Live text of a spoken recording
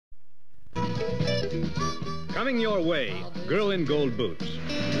Coming your way, Girl in Gold Boots.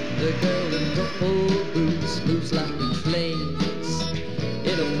 The girl in gold boots moves like flames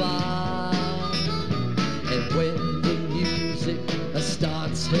in a bar. And when the music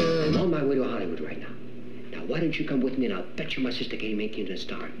starts her... I'm on my way to Hollywood right now. Now, why don't you come with me and I'll bet you my sister can make you into a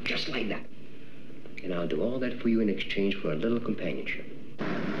star. Just like that. And I'll do all that for you in exchange for a little companionship.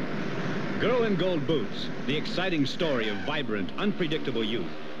 Girl in Gold Boots, the exciting story of vibrant, unpredictable youth,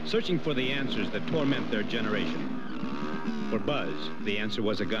 searching for the answers that torment their generation. For Buzz, the answer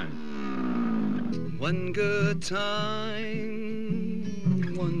was a gun. One good time,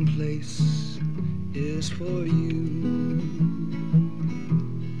 one place is for you.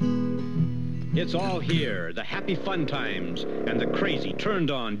 It's all here, the happy fun times and the crazy,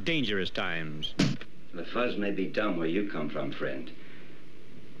 turned-on, dangerous times. The fuzz may be dumb where you come from, friend.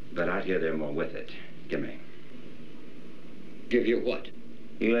 But out here, they're more with it. Give me. Give you what?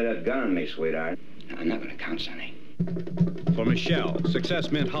 You laid a gun on me, sweetheart. I'm not going to count, Sonny. For Michelle,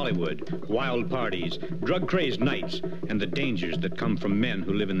 success meant Hollywood, wild parties, drug-crazed nights, and the dangers that come from men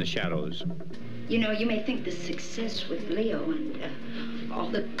who live in the shadows. You know, you may think the success with Leo and all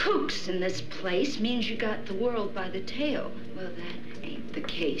the kooks in this place means you got the world by the tail. Well, that ain't the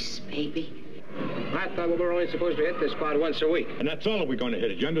case, baby. I thought we were only supposed to hit this spot once a week. And that's all we're going to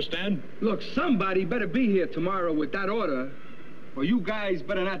hit it, you understand? Look, somebody better be here tomorrow with that order, or you guys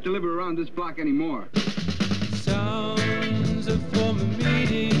better not deliver around this block anymore. Sounds of former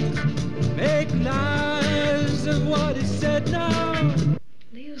meetings make lies of what is said now.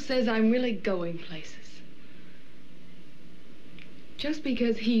 Leo says I'm really going places. Just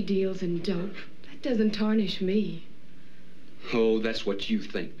because he deals in dope, that doesn't tarnish me. Oh, that's what you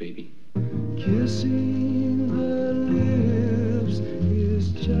think, baby. Kissing her lips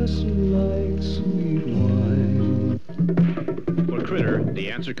is just like sweet wine. For Critter,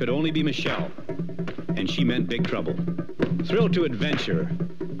 the answer could only be Michelle, and she meant big trouble. Thrilled to adventure,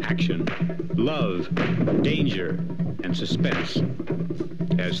 action, love, danger, and suspense,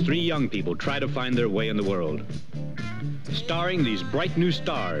 as three young people try to find their way in the world. Starring these bright new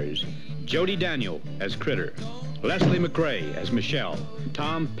stars, Jody Daniel as Critter, Leslie McRae as Michelle,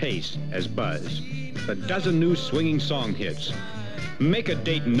 Tom Pace as Buzz. A dozen new swinging song hits. Make a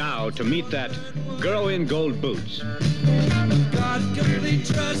date now to meet that girl in gold boots. God, complete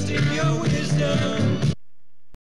trust in your wisdom.